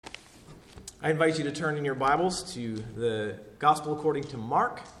I invite you to turn in your Bibles to the Gospel according to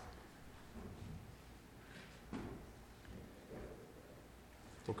Mark.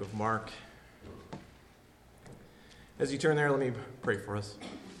 Book of Mark. As you turn there, let me pray for us.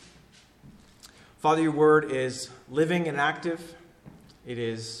 Father, your word is living and active. It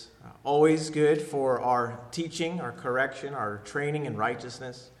is always good for our teaching, our correction, our training in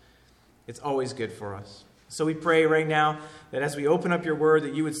righteousness. It's always good for us. So we pray right now that as we open up your word,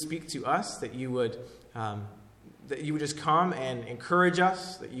 that you would speak to us, that you would just come and encourage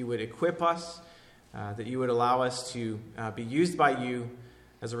us, that you would equip us, that you would allow us to be used by you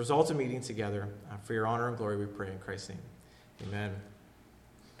as a result of meeting together. For your honor and glory, we pray in Christ's name. Amen.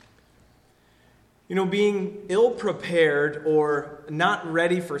 You know, being ill-prepared or not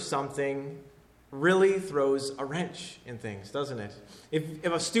ready for something really throws a wrench in things, doesn't it? If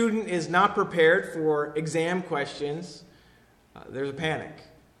a student is not prepared for exam questions, there's a panic.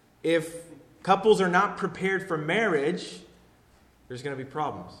 If couples are not prepared for marriage, there's going to be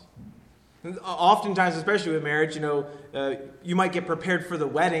problems. Oftentimes, especially with marriage, you might get prepared for the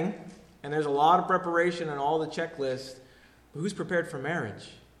wedding, and there's a lot of preparation and all the checklist, but who's prepared for marriage?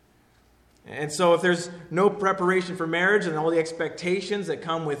 And so if there's no preparation for marriage and all the expectations that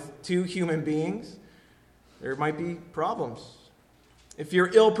come with two human beings, there might be problems. If you're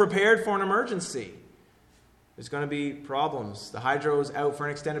ill-prepared for an emergency, there's going to be problems. The hydro's out for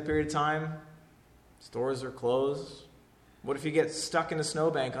an extended period of time. Stores are closed. What if you get stuck in a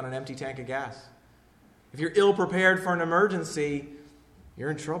snowbank on an empty tank of gas? If you're ill-prepared for an emergency,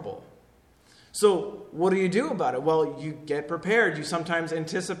 you're in trouble. So what do you do about it? Well, you get prepared. You sometimes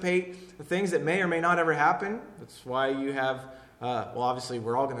anticipate the things that may or may not ever happen. That's why you have, obviously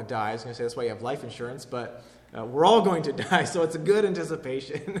we're all going to die. I was going to say that's why you have life insurance, but we're all going to die, so it's a good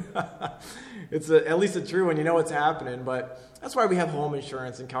anticipation. It's at least a true one. You know what's happening, but that's why we have home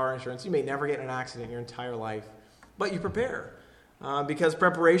insurance and car insurance. You may never get in an accident in your entire life, but you prepare because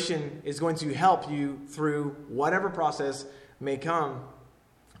preparation is going to help you through whatever process may come.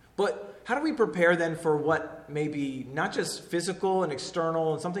 But how do we prepare then for what may be not just physical and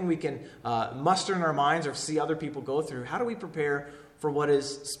external and something we can muster in our minds or see other people go through? How do we prepare for what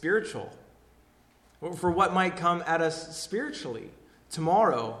is spiritual? For what might come at us spiritually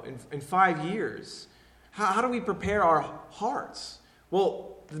tomorrow, in 5 years? How do we prepare our hearts?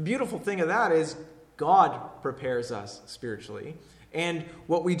 Well, the beautiful thing of that is God prepares us spiritually. And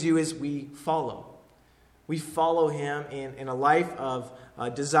what we do is we follow. We follow him in a life of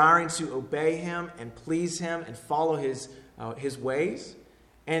desiring to obey him and please him and follow his ways.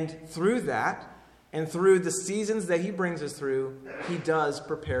 And through that, and through the seasons that he brings us through, he does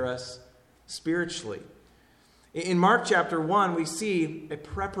prepare us spiritually. In Mark chapter 1, we see a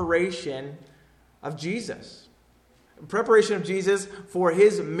preparation of Jesus. A preparation of Jesus for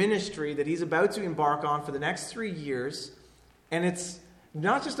his ministry that he's about to embark on for the next 3 years. And it's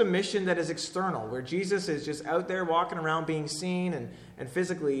not just a mission that is external, where Jesus is just out there walking around being seen and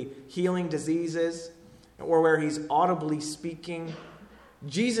physically healing diseases, or where he's audibly speaking.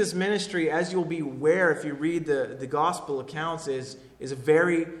 Jesus' ministry, as you'll be aware if you read the gospel accounts, is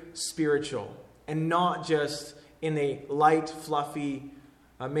very spiritual and not just in a light, fluffy,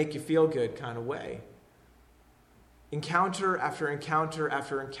 make you feel good kind of way. Encounter after encounter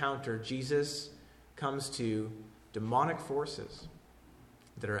after encounter, Jesus comes to demonic forces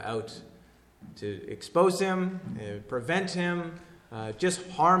that are out to expose him, prevent him, just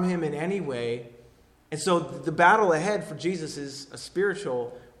harm him in any way. And so the battle ahead for Jesus is a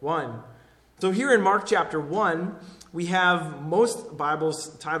spiritual one. So here in Mark chapter 1, we have most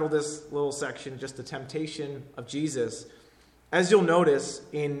Bibles title this little section just the temptation of Jesus. As you'll notice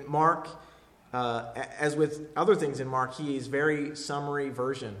in Mark, as with other things in Mark, he is very summary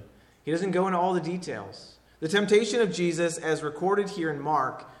version. He doesn't go into all the details. The temptation of Jesus, as recorded here in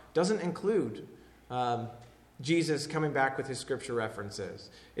Mark, doesn't include Jesus coming back with his scripture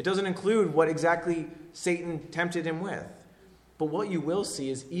references. It doesn't include what exactly Satan tempted him with. But what you will see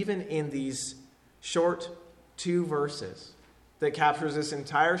is even in these short 2 verses that captures this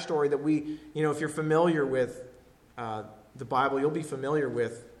entire story that we, if you're familiar with the Bible, you'll be familiar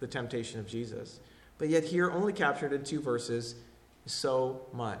with the temptation of Jesus. But yet here, only captured in 2 verses, is so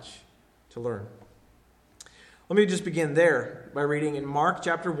much to learn. Let me just begin there by reading in Mark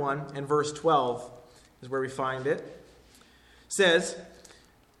chapter 1 and verse 12 is where we find it. It says,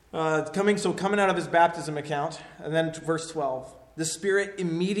 coming out of his baptism account, and then verse 12, the Spirit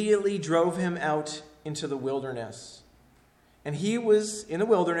immediately drove him out into the wilderness. And he was in the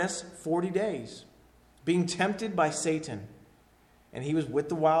wilderness 40 days, being tempted by Satan. And he was with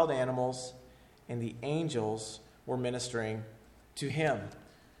the wild animals, and the angels were ministering to him.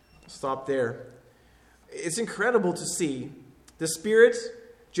 stop there. It's incredible to see the Spirit,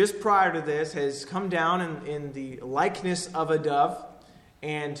 just prior to this, has come down in the likeness of a dove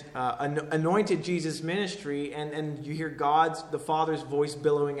and anointed Jesus' ministry, and you hear God's, the Father's voice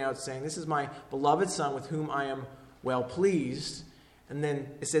billowing out saying, "This is my beloved Son with whom I am well pleased." And then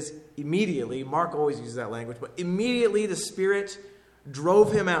it says immediately, Mark always uses that language, but immediately the Spirit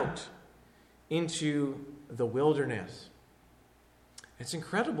drove him out into the wilderness. It's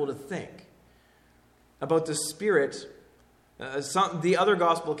incredible to think about the Spirit. The other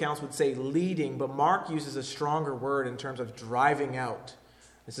gospel accounts would say leading, but Mark uses a stronger word in terms of driving out.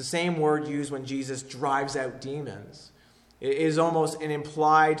 It's the same word used when Jesus drives out demons. It is almost an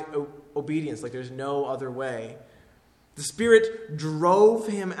implied obedience, like there's no other way. The Spirit drove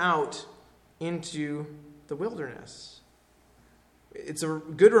him out into the wilderness. It's a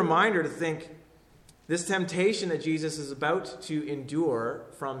good reminder to think this temptation that Jesus is about to endure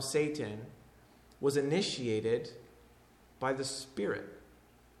from Satan was initiated by the Spirit.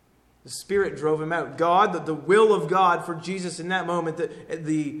 The Spirit drove him out. God, the will of God for Jesus in that moment,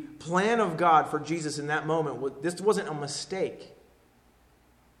 the plan of God for Jesus in that moment, this wasn't a mistake.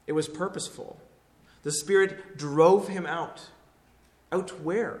 It was purposeful. The Spirit drove him out. Out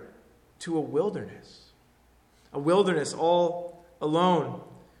where? To a wilderness. A wilderness all alone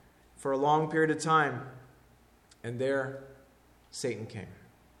for a long period of time. And there Satan came.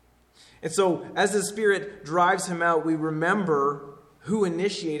 And so as the Spirit drives him out, we remember who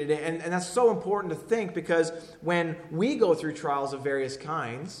initiated it. And that's so important to think, because when we go through trials of various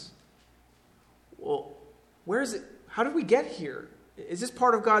kinds, well, where is it? How did we get here? Is this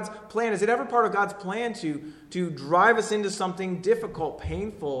part of God's plan? Is it ever part of God's plan to drive us into something difficult,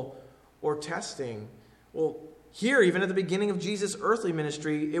 painful, or testing? Well, here, even at the beginning of Jesus' earthly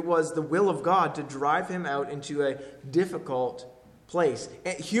ministry, it was the will of God to drive him out into a difficult place.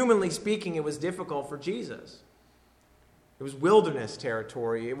 Humanly speaking, it was difficult for Jesus. It was wilderness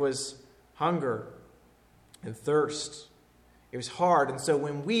territory. It was hunger and thirst. It was hard. And so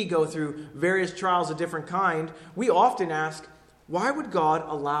when we go through various trials of different kind, we often ask, why would God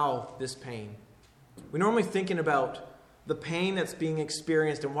allow this pain? We're normally thinking about the pain that's being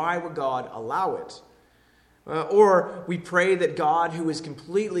experienced and why would God allow it? Or we pray that God, who is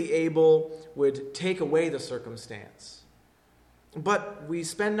completely able, would take away the circumstance. But we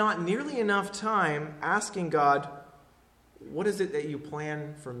spend not nearly enough time asking God, what is it that you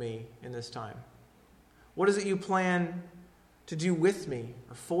plan for me in this time? What is it you plan to do with me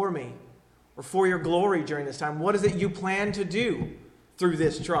or for your glory during this time? What is it you plan to do through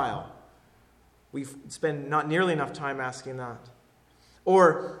this trial? We spend not nearly enough time asking that.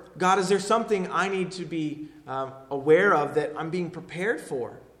 Or, God, is there something I need to be aware of that I'm being prepared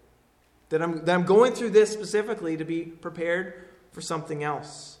for? That I'm going through this specifically to be prepared for something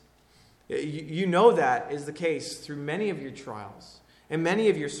else? You know that is the case through many of your trials and many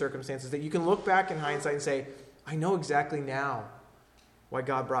of your circumstances, that you can look back in hindsight and say, I know exactly now why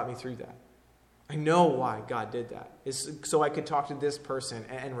God brought me through that. I know why God did that. It's so I could talk to this person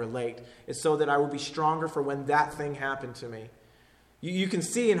and relate. It's so that I would be stronger for when that thing happened to me. You can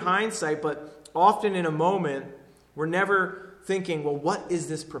see in hindsight, but often in a moment, we're never thinking, well, what is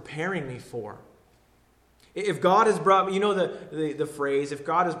this preparing me for? If God has brought me, you know the phrase, if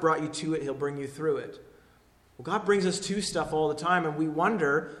God has brought you to it, he'll bring you through it. Well, God brings us to stuff all the time, and we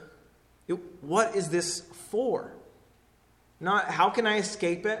wonder, what is this for? Not how can I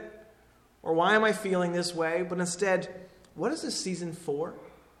escape it? Or why am I feeling this way? But instead, what is this season for?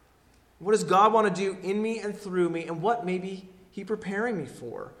 What does God want to do in me and through me? And what maybe He's preparing me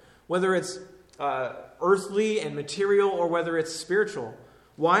for? Whether it's earthly and material or whether it's spiritual.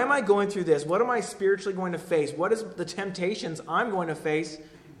 Why am I going through this? What am I spiritually going to face? What is the temptations I'm going to face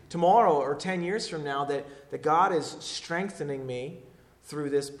tomorrow or 10 years from now that God is strengthening me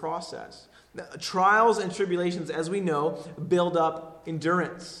through this process? Now, trials and tribulations, as we know, build up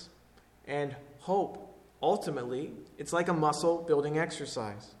endurance and hope. Ultimately, it's like a muscle building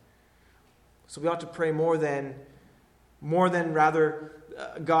exercise. So we ought to pray more than rather,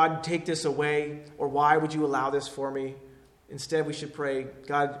 God, take this away, or why would you allow this for me? Instead, we should pray,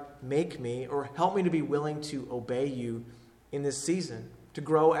 God, make me, or help me to be willing to obey you in this season, to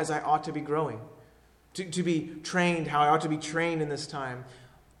grow as I ought to be growing, to be trained how I ought to be trained in this time.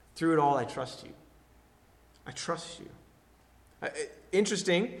 Through it all, I trust you. I trust you.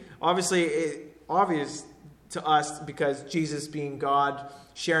 Interesting, obvious to us, because Jesus being God,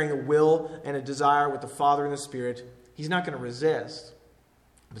 sharing a will and a desire with the Father and the Spirit, He's not going to resist.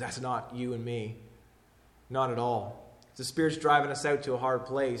 But that's not you and me. Not at all. If the Spirit's driving us out to a hard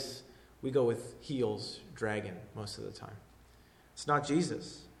place, we go with heels dragging most of the time. It's not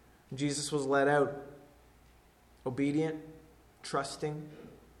Jesus. Jesus was led out, obedient, trusting,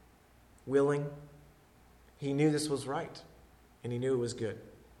 willing. He knew this was right, and he knew it was good.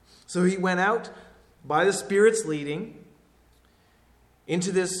 So he went out by the Spirit's leading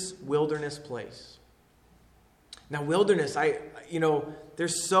into this wilderness place. Now, wilderness,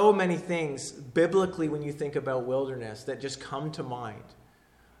 there's so many things biblically when you think about wilderness that just come to mind.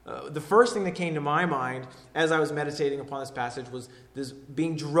 The first thing that came to my mind as I was meditating upon this passage was this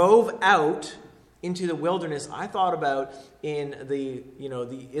being drove out into the wilderness. I thought about in the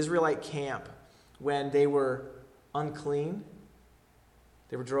Israelite camp when they were unclean.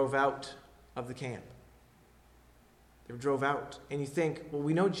 They were drove out of the camp. They were drove out. And you think, well,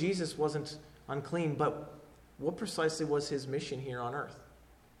 we know Jesus wasn't unclean, but what precisely was his mission here on earth?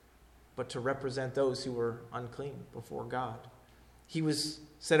 But to represent those who were unclean before God. He was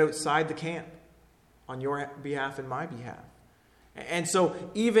set outside the camp on your behalf and my behalf. And so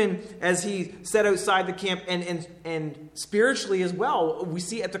even as he set outside the camp and spiritually as well, we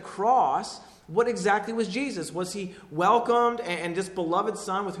see at the cross, what exactly was Jesus? Was he welcomed and this beloved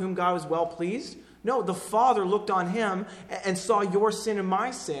Son with whom God was well pleased? No, the Father looked on him and saw your sin and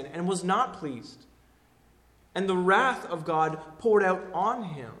my sin and was not pleased. And the wrath of God poured out on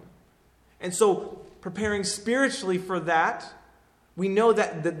him. And so preparing spiritually for that, we know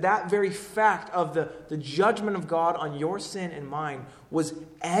that very fact of the judgment of God on your sin and mine was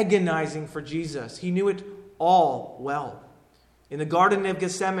agonizing for Jesus. He knew it all well. In the Garden of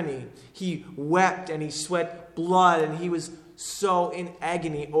Gethsemane, he wept and he sweat blood, and he was so in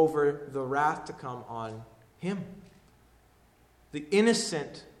agony over the wrath to come on him. The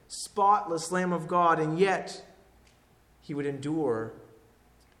innocent, spotless Lamb of God, and yet he would endure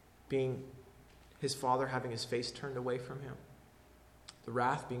being his Father having his face turned away from him. The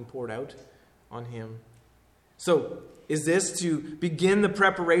wrath being poured out on him. So, is this to begin the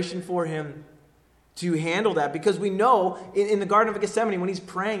preparation for him to handle that? Because we know in the Garden of Gethsemane, when he's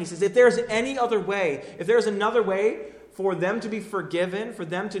praying, he says, if there's any other way, if there's another way for them to be forgiven, for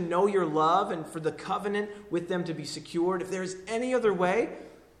them to know your love, and for the covenant with them to be secured, if there's any other way,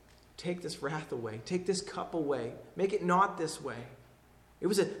 take this wrath away. Take this cup away. Make it not this way. It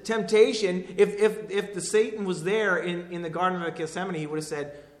was a temptation. If the Satan was there in the Garden of Gethsemane, he would have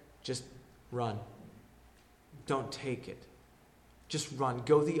said, just run. Don't take it. Just run.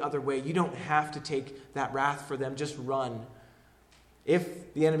 Go the other way. You don't have to take that wrath for them. Just run.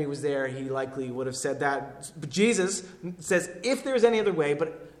 If the enemy was there, he likely would have said that. But Jesus says, if there's any other way,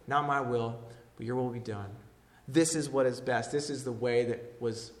 but not my will, but your will be done. This is what is best. This is the way that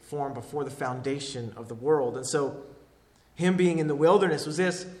was formed before the foundation of the world. And so, him being in the wilderness, was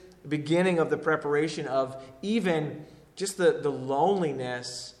this the beginning of the preparation of even just the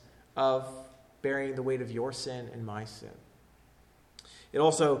loneliness of bearing the weight of your sin and my sin. It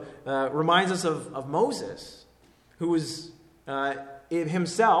also reminds us of Moses, who was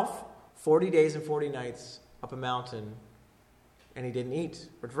himself 40 days and 40 nights up a mountain, and he didn't eat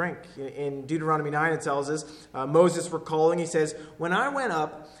or drink. In Deuteronomy 9, it tells us, Moses recalling, he says, when I went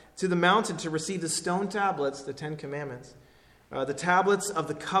up to the mountain to receive the stone tablets, the 10 Commandments, the tablets of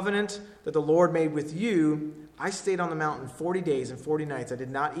the covenant that the Lord made with you, I stayed on the mountain 40 days and 40 nights. I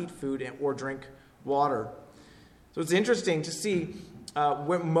did not eat food or drink water. So it's interesting to see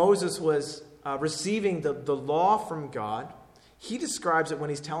when Moses was receiving the law from God, he describes it when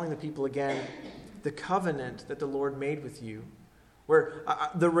he's telling the people again, the covenant that the Lord made with you, where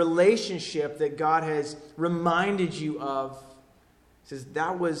the relationship that God has reminded you of, says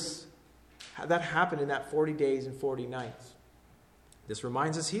that happened in that 40 days and 40 nights. This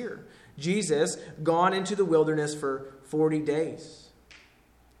reminds us here. Jesus gone into the wilderness for 40 days.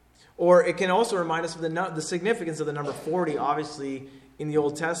 Or it can also remind us of the significance of the number 40, obviously, in the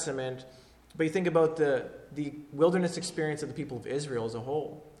Old Testament. But you think about the wilderness experience of the people of Israel as a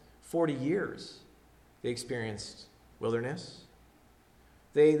whole. 40 years they experienced wilderness.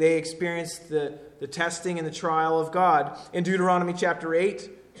 They experienced the testing and the trial of God. In Deuteronomy chapter 8,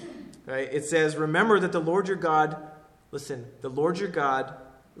 right, it says, remember that the Lord your God, listen, the Lord your God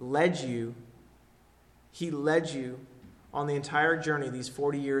led you. He led you on the entire journey, these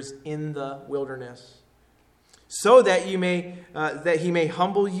 40 years in the wilderness, so that he may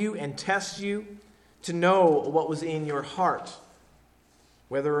humble you and test you to know what was in your heart,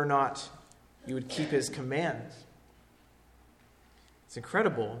 whether or not you would keep his commands. It's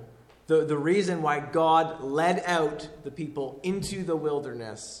incredible. The reason why God led out the people into the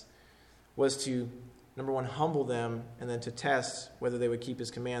wilderness was to, number one, humble them, and then to test whether they would keep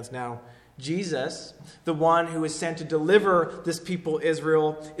his commands. Now, Jesus, the one who is sent to deliver this people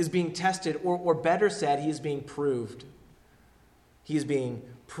Israel, is being tested, or better said, he is being proved. He is being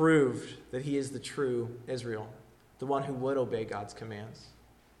proved that he is the true Israel, the one who would obey God's commands,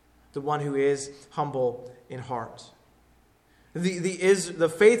 the one who is humble in heart.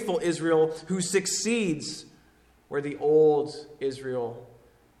 The faithful Israel who succeeds where the old Israel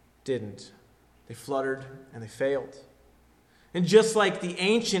didn't. They fluttered and they failed. And just like the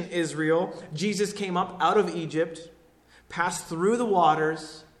ancient Israel, Jesus came up out of Egypt, passed through the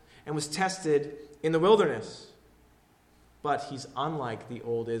waters, and was tested in the wilderness. But he's unlike the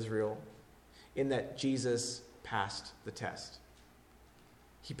old Israel in that Jesus passed the test.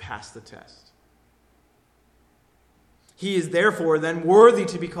 He passed the test. He is therefore then worthy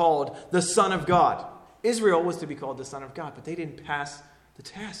to be called the Son of God. Israel was to be called the Son of God, but they didn't pass the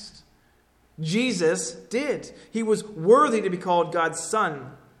test. Jesus did. He was worthy to be called God's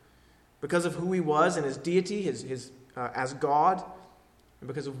Son because of who he was and his deity, his as God, and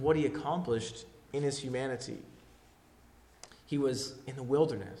because of what he accomplished in his humanity. He was in the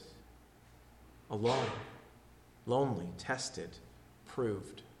wilderness, alone, lonely, tested,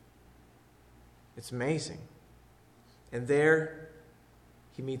 proved. It's amazing. And there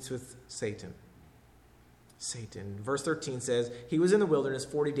he meets with Satan. Verse 13 says, he was in the wilderness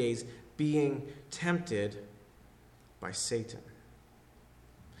 40 days being tempted by Satan.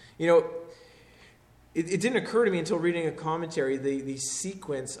 You know, it didn't occur to me until reading a commentary, the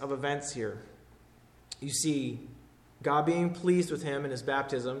sequence of events here. You see God being pleased with him in his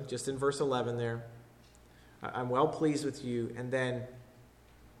baptism, just in verse 11 there. I'm well pleased with you. And then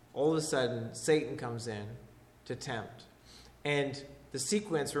all of a sudden, Satan comes in to tempt. And the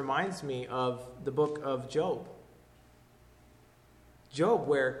sequence reminds me of the book of Job. Job,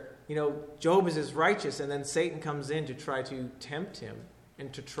 where, Job is righteous, and then Satan comes in to try to tempt him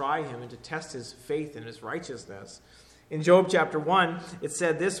and to try him and to test his faith and his righteousness. In Job chapter 1, it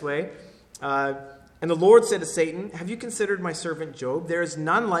said this way, and the Lord said to Satan, have you considered my servant Job? There is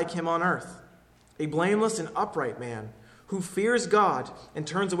none like him on earth, a blameless and upright man who fears God and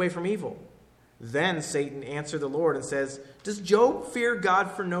turns away from evil. Then Satan answered the Lord and says, does Job fear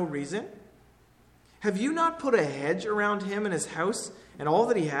God for no reason? Have you not put a hedge around him and his house and all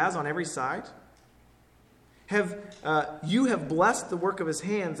that he has on every side? You have blessed the work of his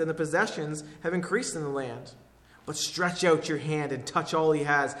hands, and the possessions have increased in the land. But stretch out your hand and touch all he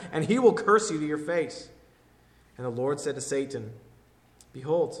has, and he will curse you to your face. And the Lord said to Satan,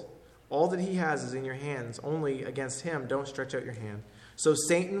 behold, all that he has is in your hands. Only against him don't stretch out your hand. So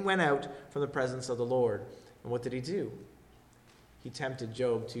Satan went out from the presence of the Lord. And what did he do? He tempted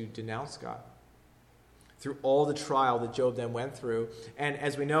Job to denounce God. Through all the trial that Job then went through. And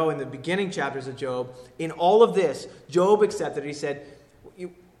as we know in the beginning chapters of Job, in all of this, Job accepted. He said,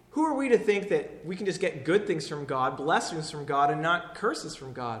 who are we to think that we can just get good things from God, blessings from God, and not curses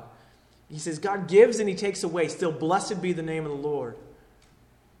from God? He says, God gives and he takes away. Still, blessed be the name of the Lord.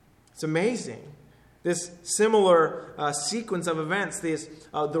 It's amazing. This similar sequence of events,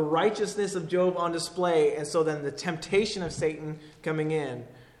 the righteousness of Job on display, and so then the temptation of Satan coming in.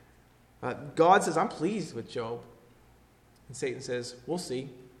 God says, I'm pleased with Job. And Satan says, we'll see.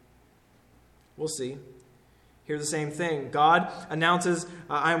 We'll see. Hear the same thing. God announces,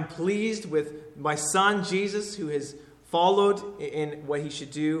 I'm pleased with my son Jesus, who has followed in what he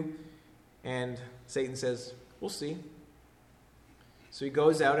should do. And Satan says, we'll see. So he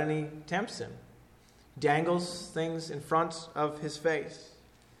goes out and he tempts him. Dangles things in front of his face.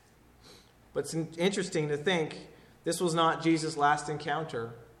 But it's interesting to think this was not Jesus' last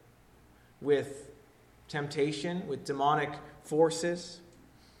encounter with temptation, with demonic forces.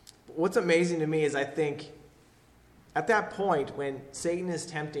 What's amazing to me is I think at that point when Satan is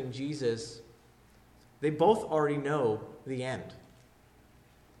tempting Jesus, they both already know the end.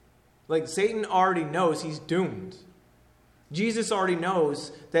 Like Satan already knows he's doomed. Jesus already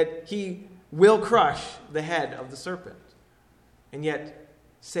knows that he will crush the head of the serpent. And yet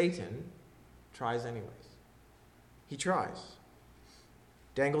Satan tries anyways. He tries.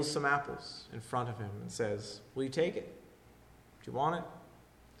 Dangles some apples in front of him and says, will you take it? Do you want it?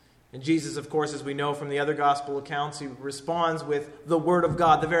 And Jesus, of course, as we know from the other gospel accounts, he responds with the word of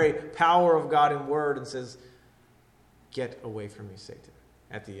God, the very power of God in word, and says, get away from me, Satan,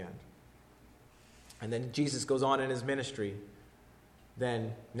 at the end. And then Jesus goes on in his ministry,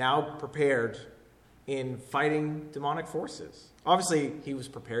 then now prepared in fighting demonic forces. Obviously, he was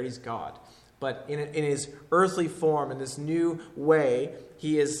prepared. He's God. But in his earthly form, in this new way,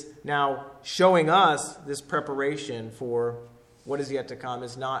 he is now showing us this preparation for what is yet to come.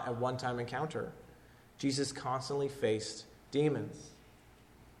 Is not a one-time encounter. Jesus constantly faced demons.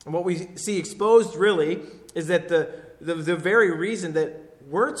 And what we see exposed really is that the very reason that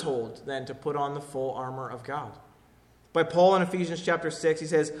we're told then to put on the full armor of God. by Paul in Ephesians chapter 6. He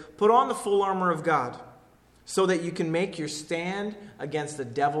says, "Put on the full armor of God so that you can make your stand against the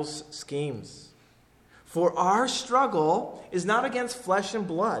devil's schemes. For our struggle is not against flesh and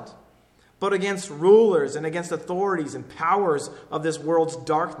blood, but against rulers and against authorities and powers of this world's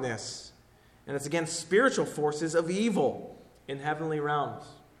darkness. And it's against spiritual forces of evil in heavenly realms."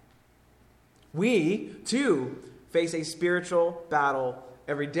 We, too, face a spiritual battle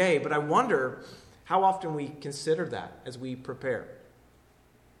every day, but I wonder how often we consider that as we prepare.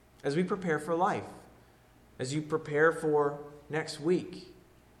 As we prepare for life. As you prepare for next week.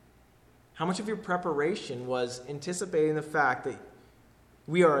 How much of your preparation was anticipating the fact that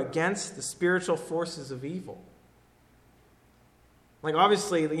we are against the spiritual forces of evil? Like,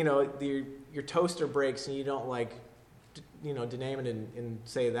 obviously, your toaster breaks and you don't, dename it and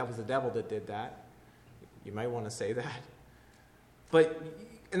say that was the devil that did that. You might want to say that.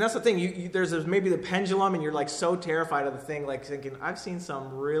 And that's the thing, there's maybe the pendulum and you're so terrified of the thing, thinking, I've seen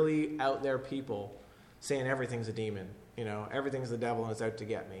some really out there people saying everything's a demon, everything's the devil and it's out to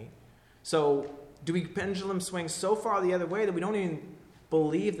get me. So do we pendulum swing so far the other way that we don't even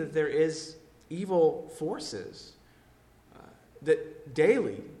believe that there is evil forces that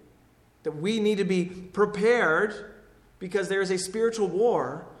daily, that we need to be prepared because there is a spiritual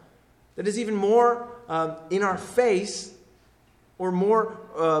war that is even more in our face or more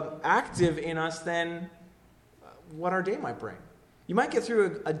active in us than what our day might bring. You might get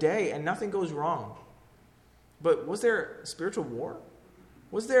through a day and nothing goes wrong. But was there a spiritual war?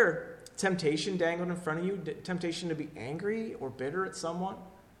 Was there temptation dangled in front of you? Temptation to be angry or bitter at someone?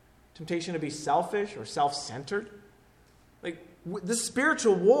 Temptation to be selfish or self-centered? The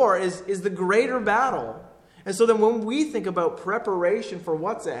spiritual war is the greater battle. And so then when we think about preparation for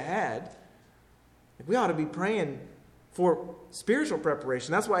what's ahead, we ought to be praying for spiritual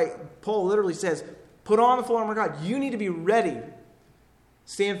preparation. That's why Paul literally says, put on the full armor of God. You need to be ready.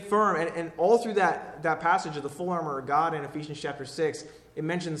 Stand firm. And all through that passage of the full armor of God in Ephesians chapter 6, it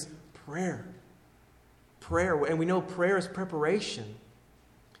mentions prayer. Prayer. And we know prayer is preparation.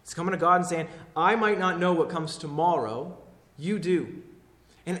 It's coming to God and saying, I might not know what comes tomorrow. You do.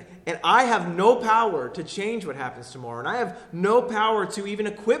 And I have no power to change what happens tomorrow. And I have no power to even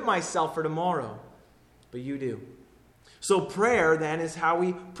equip myself for tomorrow. But you do. So prayer, then, is how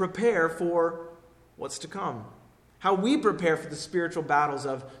we prepare for what's to come. How we prepare for the spiritual battles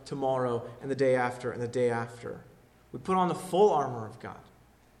of tomorrow and the day after and the day after. We put on the full armor of God.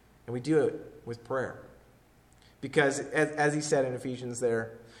 And we do it with prayer. Because, as he said in Ephesians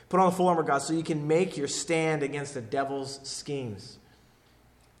there, put on the full armor of God so you can make your stand against the devil's schemes.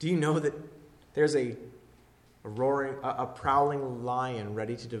 Do you know that there's a prowling lion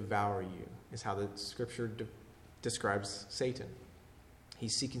ready to devour you, is how the scripture describes Satan.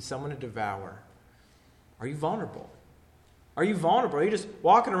 He's seeking someone to devour. Are you vulnerable? Are you vulnerable? Are you just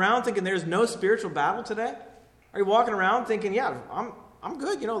walking around thinking there's no spiritual battle today? Are you walking around thinking, yeah, I'm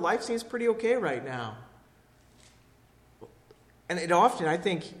good. Life seems pretty okay right now. And it often, I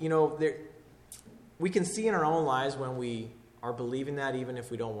think, we can see in our own lives when we are believing that, even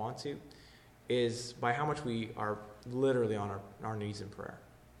if we don't want to, is by how much we are literally on our knees in prayer.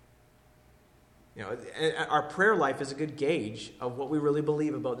 Our prayer life is a good gauge of what we really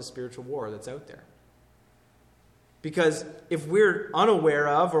believe about the spiritual war that's out there. Because if we're unaware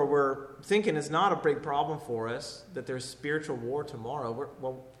of, or we're thinking it's not a big problem for us, that there's spiritual war tomorrow,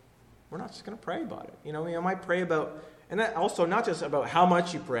 we're not just going to pray about it. I might pray about, and that also not just about how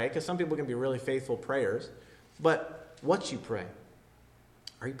much you pray, because some people can be really faithful prayers, but what you pray.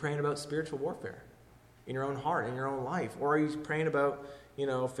 Are you praying about spiritual warfare in your own heart, in your own life? Or are you praying about,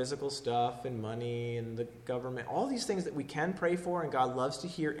 physical stuff and money and the government, all these things that we can pray for and God loves to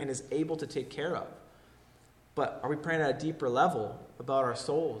hear and is able to take care of? But are we praying at a deeper level about our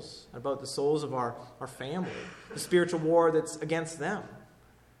souls, about the souls of our family, the spiritual war that's against them,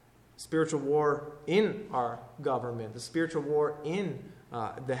 spiritual war in our government, the spiritual war in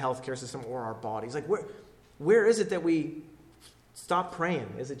the healthcare system or our bodies? Where is it that we stop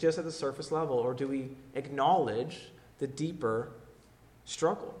praying? Is it just at the surface level, or do we acknowledge the deeper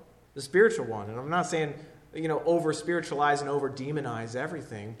struggle, the spiritual one? And I'm not saying, over spiritualize and over demonize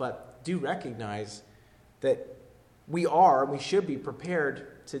everything, but do recognize that we should be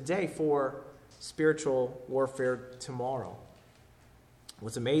prepared today for spiritual warfare tomorrow.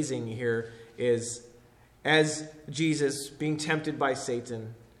 What's amazing here is, as Jesus being tempted by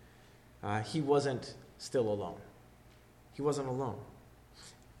Satan, he wasn't still alone. He wasn't alone.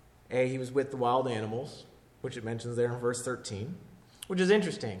 He was with the wild animals, which it mentions there in verse 13, which is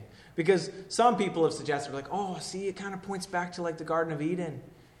interesting because some people have suggested, it kind of points back to the Garden of Eden,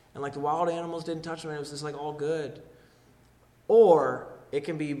 and the wild animals didn't touch them, and it was just all good. Or it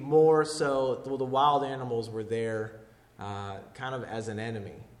can be more so, well, the wild animals were there kind of as an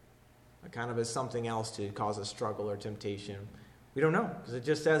enemy, kind of as something else to cause a struggle or temptation. We don't know, because it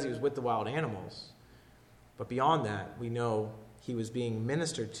just says he was with the wild animals. But beyond that, we know he was being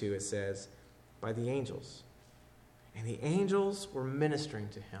ministered to, it says, by the angels. And the angels were ministering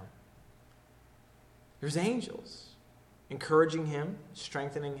to him. There's angels encouraging him,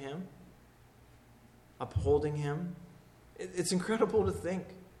 strengthening him, upholding him. It's incredible to think.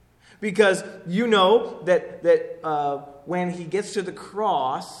 Because you know that when he gets to the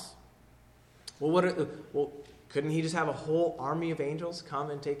cross, couldn't he just have a whole army of angels come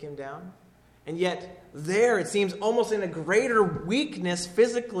and take him down? And yet there, it seems almost in a greater weakness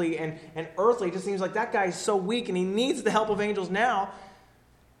physically and earthly. It just seems like that guy is so weak and he needs the help of angels now.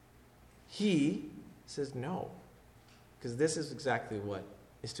 He says no, because this is exactly what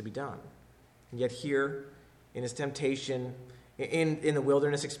is to be done. And yet here, in his temptation, in the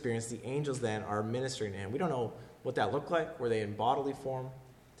wilderness experience, the angels then are ministering to him. We don't know what that looked like. Were they in bodily form?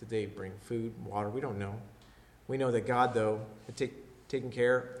 Did they bring food, water? We don't know. We know that God, though, had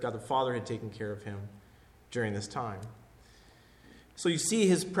God the Father had taken care of him during this time. So you see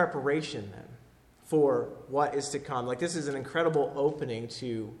his preparation then for what is to come. Like, this is an incredible opening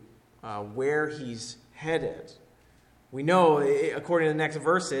to where he's headed. We know, according to the next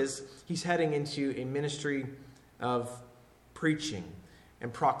verses, he's heading into a ministry of preaching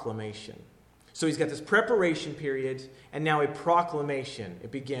and proclamation. So he's got this preparation period and now a proclamation.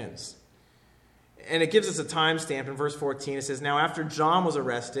 It begins. And it gives us a timestamp in verse 14. It says, "Now after John was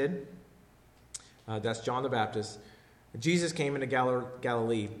arrested," that's John the Baptist, "Jesus came into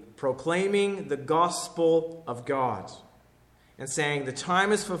Galilee, proclaiming the gospel of God, and saying, 'The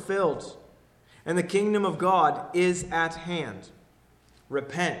time is fulfilled, and the kingdom of God is at hand.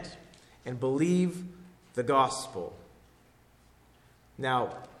 Repent and believe the gospel.'"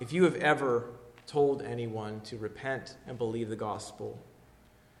 Now, if you have ever told anyone to repent and believe the gospel,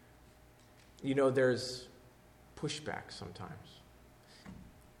 you know there's pushback sometimes.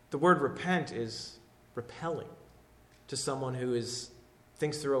 The word repent is repelling to someone who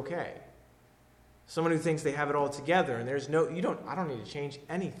thinks they're okay. Someone who thinks they have it all together and I don't need to change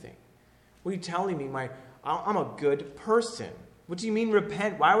anything. What are you telling me? I'm a good person. What do you mean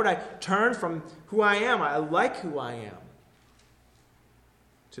repent? Why would I turn from who I am? I like who I am.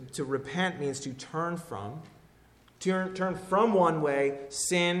 To repent means to turn from. Turn from one way,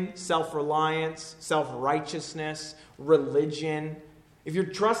 sin, self-reliance, self-righteousness, religion. If you're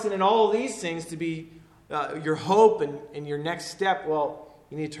trusting in all of these things to be your hope and your next step, well,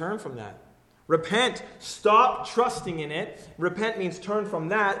 you need to turn from that. Repent. Stop trusting in it. Repent means turn from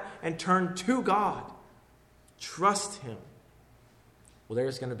that and turn to God. Trust him. Well,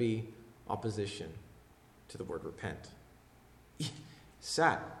 there's going to be opposition to the word repent.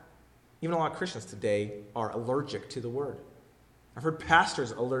 Sad. Even a lot of Christians today are allergic to the word. I've heard pastors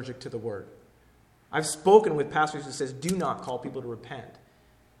allergic to the word. I've spoken with pastors who says, "Do not call people to repent."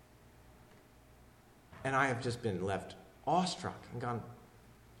 And I have just been left awestruck and gone,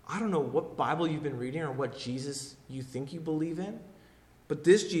 I don't know what Bible you've been reading or what Jesus you think you believe in, but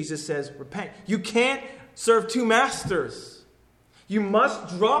this Jesus says, repent. You can't serve two masters. You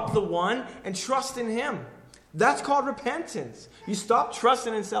must drop the one and trust in him. That's called repentance. You stop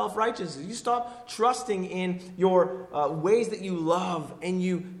trusting in self-righteousness. You stop trusting in your ways that you love and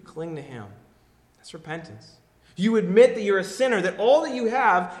you cling to him. That's repentance. You admit that you're a sinner, that all that you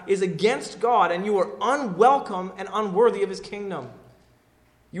have is against God and you are unwelcome and unworthy of his kingdom.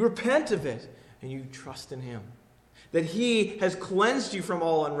 You repent of it and you trust in him. That he has cleansed you from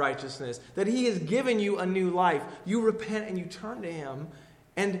all unrighteousness. That he has given you a new life. You repent and you turn to him,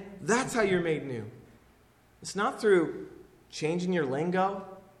 and that's how you're made new. It's not through changing your lingo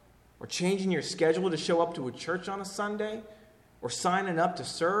or changing your schedule to show up to a church on a Sunday or signing up to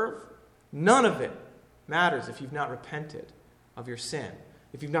serve. None of it matters if you've not repented of your sin.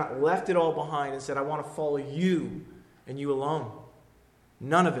 If you've not left it all behind and said, I want to follow you and you alone.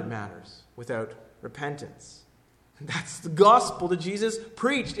 None of it matters without repentance. And that's the gospel that Jesus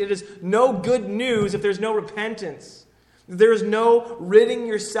preached. It is no good news if there's no repentance. There is no ridding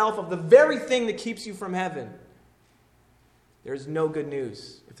yourself of the very thing that keeps you from heaven. There is no good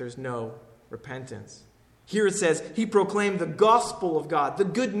news if there's no repentance. Here it says, he proclaimed the gospel of God, the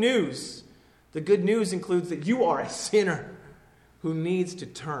good news. The good news includes that you are a sinner who needs to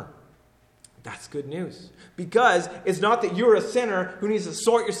turn. That's good news. Because it's not that you're a sinner who needs to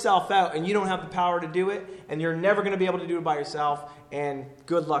sort yourself out and you don't have the power to do it and you're never going to be able to do it by yourself and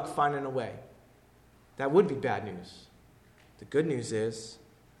good luck finding a way. That would be bad news. The good news is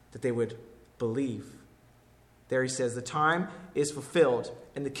that they would believe, There he says, the time is fulfilled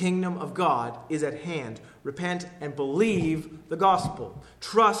and the kingdom of God is at hand. Repent and believe the gospel.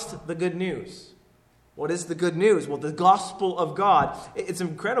 Trust the good news. What is the good news? Well, the gospel of God. It's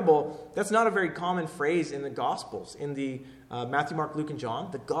incredible. That's not a very common phrase in the Gospels. In the Matthew, Mark, Luke, and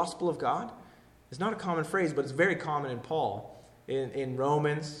John, the gospel of God is not a common phrase, but it's very common in Paul. In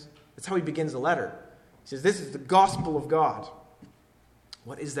Romans, that's how he begins the letter. He says, this is the gospel of God.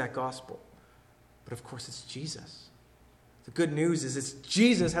 What is that gospel? But of course, it's Jesus. The good news is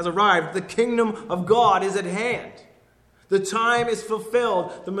Jesus has arrived. The kingdom of God is at hand. The time is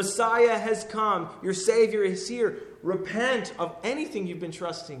fulfilled. The Messiah has come. Your Savior is here. Repent of anything you've been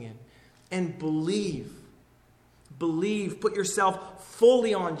trusting in and believe. Believe. Put yourself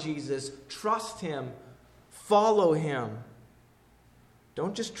fully on Jesus. Trust him. Follow him.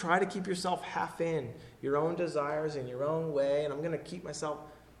 Don't just try to keep yourself half in your own desires in your own way, and I'm going to keep myself.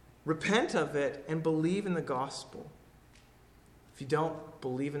 Repent of it and believe in the gospel. If you don't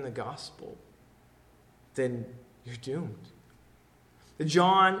believe in the gospel, then you're doomed.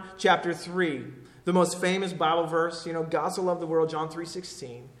 John chapter 3, the most famous Bible verse, God so loved the world, John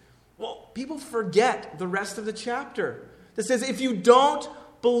 3:16. Well, people forget the rest of the chapter that says, if you don't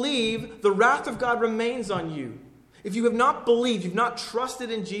believe, the wrath of God remains on you. If you have not believed, you've not trusted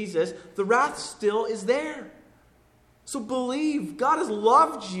in Jesus, the wrath still is there. So believe. God has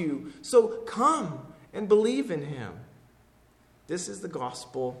loved you. So come and believe in him. This is the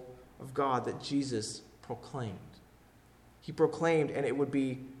gospel of God that Jesus proclaimed. He proclaimed, and it would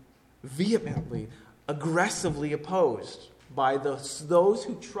be vehemently, aggressively opposed by those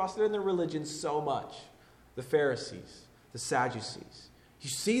who trusted in their religion so much. The Pharisees, the Sadducees. You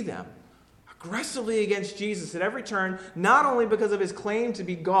see them aggressively against Jesus at every turn, not only because of his claim to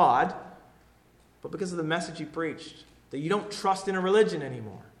be God, but because of the message he preached. That you don't trust in a religion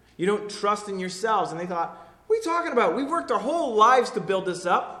anymore. You don't trust in yourselves. And they thought, what are you talking about? We've worked our whole lives to build this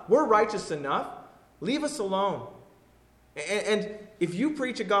up. We're righteous enough. Leave us alone. And if you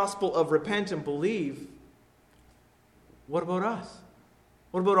preach a gospel of repent and believe, what about us?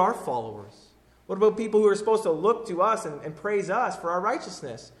 What about our followers? What about people who are supposed to look to us and praise us for our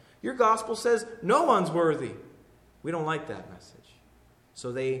righteousness? Your gospel says no one's worthy. We don't like that message.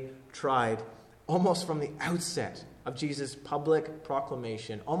 So they tried, almost from the outset of Jesus' public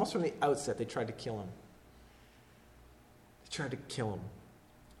proclamation, almost from the outset, they tried to kill him. They tried to kill him,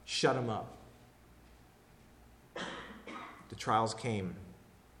 shut him up. The trials came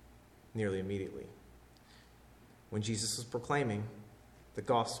nearly immediately when Jesus was proclaiming the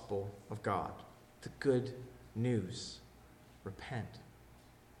gospel of God, the good news. Repent.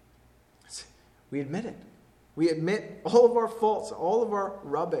 We admit it. We admit all of our faults, all of our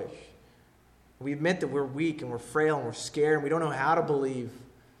rubbish. We admit that we're weak and we're frail and we're scared and we don't know how to believe.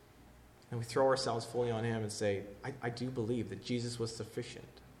 And we throw ourselves fully on him and say, I do believe that Jesus was sufficient.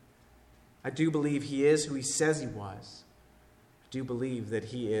 I do believe he is who he says he was. I do believe that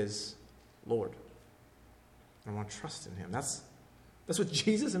he is Lord. I want to trust in him. That's what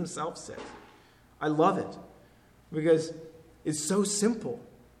Jesus himself said. I love it because it's so simple.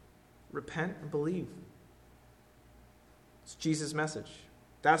 Repent and believe. It's Jesus' message.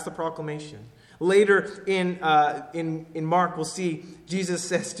 That's the proclamation. Later in Mark, we'll see Jesus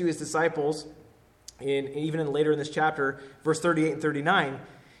says to his disciples, later in this chapter, verse 38 and 39,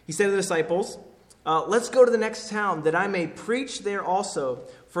 he said to the disciples, let's go to the next town that I may preach there also,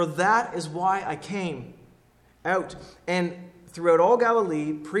 for that is why I came out. And throughout all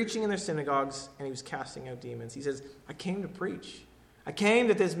Galilee, preaching in their synagogues, and he was casting out demons. He says, I came to preach. I came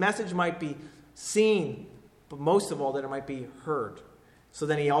that this message might be seen, but most of all that it might be heard. So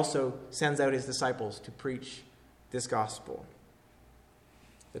then he also sends out his disciples to preach this gospel.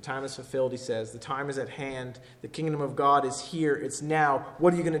 The time is fulfilled, he says. The time is at hand. The kingdom of God is here. It's now.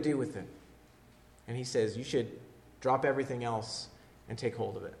 What are you going to do with it? And he says, you should drop everything else and take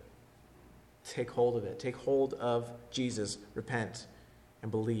hold of it. Take hold of it. Take hold of Jesus. Repent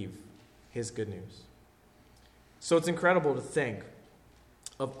and believe his good news. So it's incredible to think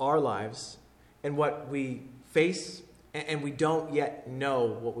of our lives and what we face, and we don't yet know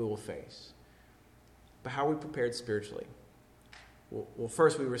what we will face. But how are we prepared spiritually? Well,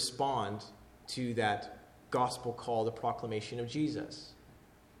 first we respond to that gospel call, the proclamation of Jesus.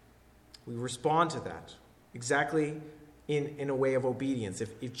 We respond to that exactly in a way of obedience.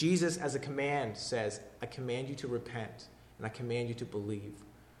 If Jesus as a command says, I command you to repent and I command you to believe,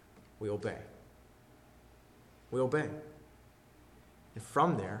 we obey. We obey. And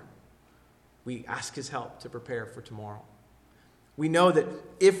from there, we ask his help to prepare for tomorrow. We know that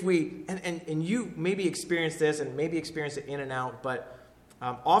if we, and you maybe experience this and maybe experience it in and out, but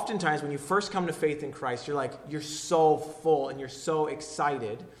oftentimes when you first come to faith in Christ, you're so full and you're so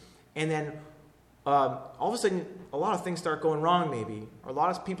excited. And then all of a sudden, a lot of things start going wrong maybe. Or a lot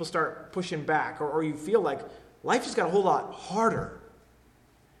of people start pushing back. Or you feel like life just got a whole lot harder.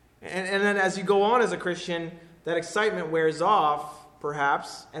 And then as you go on as a Christian, that excitement wears off,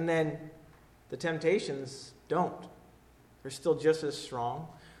 perhaps. And then the temptations don't. They're still just as strong.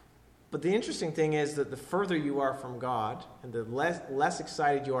 But the interesting thing is that the further you are from God, and the less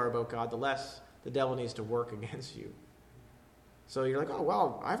excited you are about God, the less the devil needs to work against you. So you're like, oh,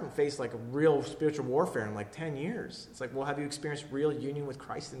 wow, I haven't faced like a real spiritual warfare in like 10 years. It's like, well, have you experienced real union with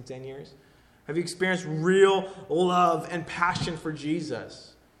Christ in 10 years? Have you experienced real love and passion for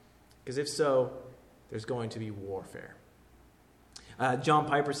Jesus? Because if so, there's going to be warfare. John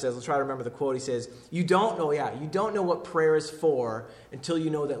Piper says, let's try to remember the quote. He says, you don't know what prayer is for until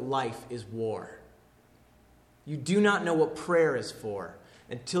you know that life is war. You do not know what prayer is for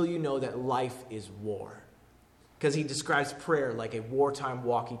until you know that life is war. Because he describes prayer like a wartime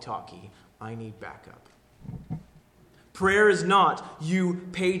walkie-talkie. I need backup. Prayer is not you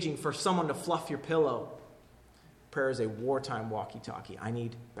paging for someone to fluff your pillow. Prayer is a wartime walkie-talkie. I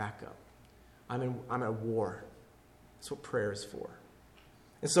need backup. I'm at war. That's what prayer is for.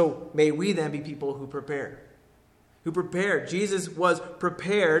 And so may we then be people who prepare. Who prepared. Jesus was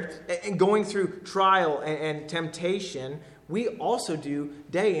prepared, and going through trial and temptation, we also do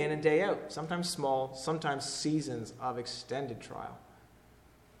day in and day out. Sometimes small, sometimes seasons of extended trial.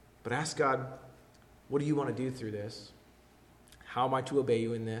 But ask God, what do you want to do through this? How am I to obey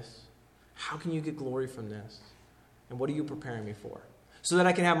you in this? How can you get glory from this? And what are you preparing me for? So that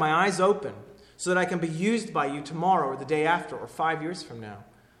I can have my eyes open, so that I can be used by you tomorrow or the day after or 5 years from now.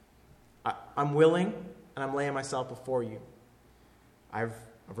 I'm willing, and I'm laying myself before you. I've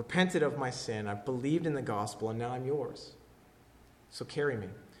repented of my sin. I've believed in the gospel, and now I'm yours. So carry me.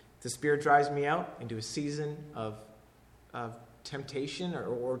 If the Spirit drives me out into a season of temptation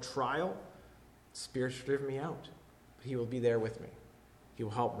or trial, the Spirit should drive me out. But He will be there with me. He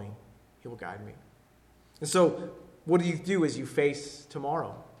will help me. He will guide me. And so what do you do as you face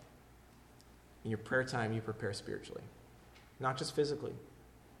tomorrow? In your prayer time, you prepare spiritually, not just physically.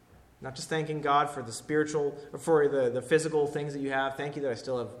 Not just thanking God for the spiritual, or for the physical things that you have. Thank you that I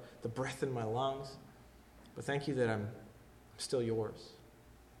still have the breath in my lungs. But thank you that I'm still yours.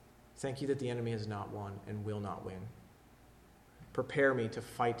 Thank you that the enemy has not won and will not win. Prepare me to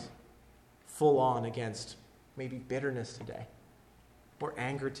fight full on against maybe bitterness today, or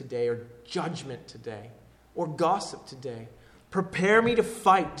anger today, or judgment today, or gossip today. Prepare me to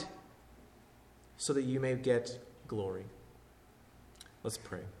fight so that you may get glory. Let's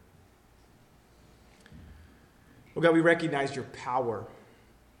pray. Oh God, we recognize your power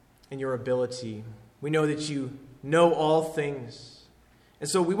and your ability. We know that you know all things. And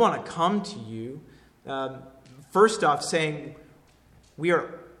so we want to come to you, first off, saying we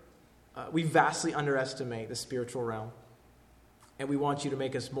vastly underestimate the spiritual realm. And we want you to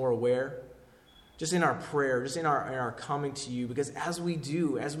make us more aware, just in our prayer, just in our coming to you. Because as we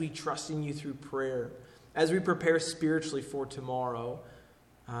do, as we trust in you through prayer, as we prepare spiritually for tomorrow,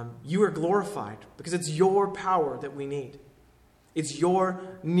 you are glorified because it's your power that we need. It's your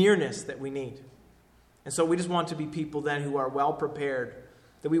nearness that we need. And so we just want to be people then who are well prepared,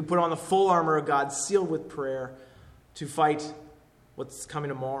 that we put on the full armor of God, sealed with prayer, to fight what's coming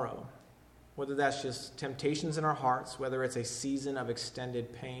tomorrow. Whether that's just temptations in our hearts, whether it's a season of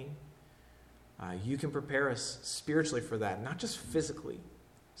extended pain, you can prepare us spiritually for that, not just physically,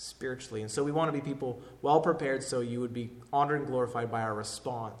 spiritually. And so we want to be people well prepared so you would be honored and glorified by our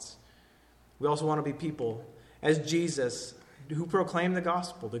response. We also want to be people, as Jesus, who proclaim the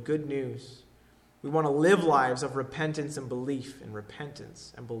gospel, the good news. We want to live lives of repentance and belief, and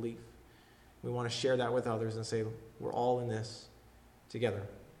repentance and belief. We want to share that with others and say, we're all in this together.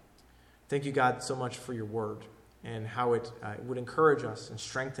 Thank you, God, so much for your word and how it would encourage us and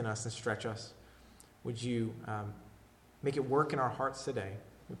strengthen us and stretch us. Would you make it work in our hearts today?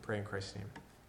 We pray in Christ's name.